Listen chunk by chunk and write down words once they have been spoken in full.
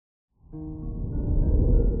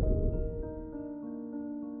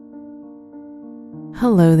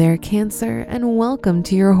Hello there, Cancer, and welcome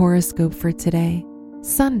to your horoscope for today,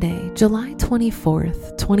 Sunday, July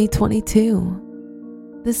 24th,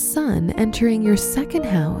 2022. The sun entering your second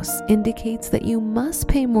house indicates that you must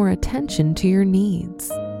pay more attention to your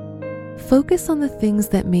needs. Focus on the things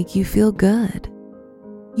that make you feel good.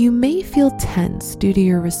 You may feel tense due to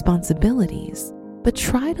your responsibilities, but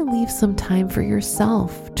try to leave some time for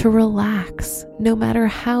yourself to relax, no matter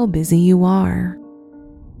how busy you are.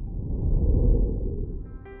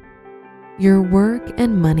 Your work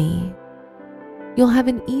and money. You'll have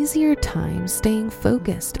an easier time staying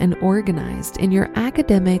focused and organized in your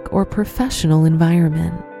academic or professional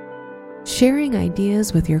environment. Sharing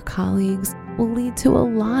ideas with your colleagues will lead to a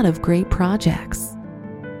lot of great projects.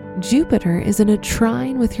 Jupiter is in a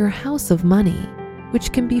trine with your house of money,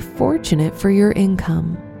 which can be fortunate for your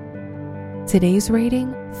income. Today's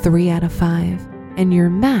rating, 3 out of 5, and your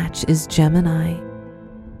match is Gemini.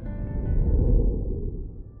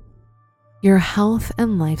 Your health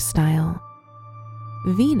and lifestyle.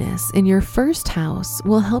 Venus in your first house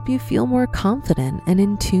will help you feel more confident and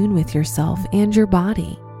in tune with yourself and your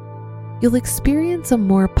body. You'll experience a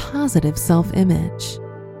more positive self-image.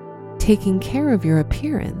 Taking care of your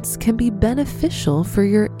appearance can be beneficial for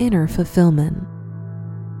your inner fulfillment.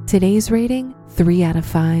 Today's rating, 3 out of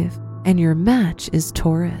 5, and your match is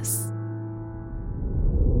Taurus.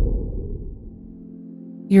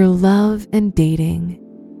 Your love and dating.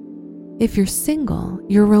 If you're single,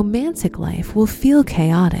 your romantic life will feel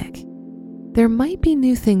chaotic. There might be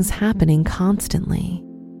new things happening constantly.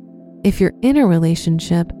 If you're in a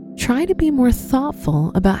relationship, try to be more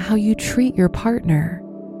thoughtful about how you treat your partner,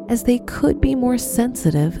 as they could be more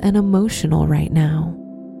sensitive and emotional right now.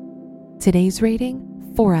 Today's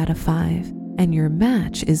rating, 4 out of 5, and your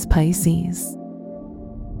match is Pisces.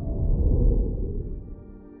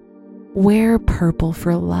 Wear purple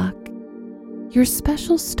for luck. Your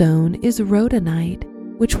special stone is rhodonite,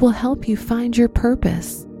 which will help you find your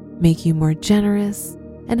purpose, make you more generous,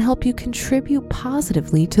 and help you contribute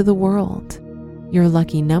positively to the world. Your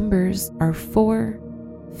lucky numbers are 4,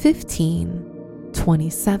 15,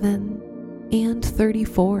 27, and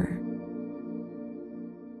 34.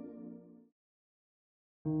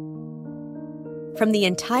 From the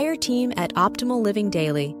entire team at Optimal Living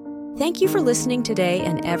Daily, thank you for listening today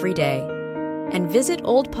and every day. And visit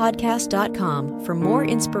oldpodcast.com for more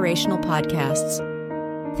inspirational podcasts.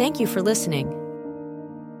 Thank you for listening.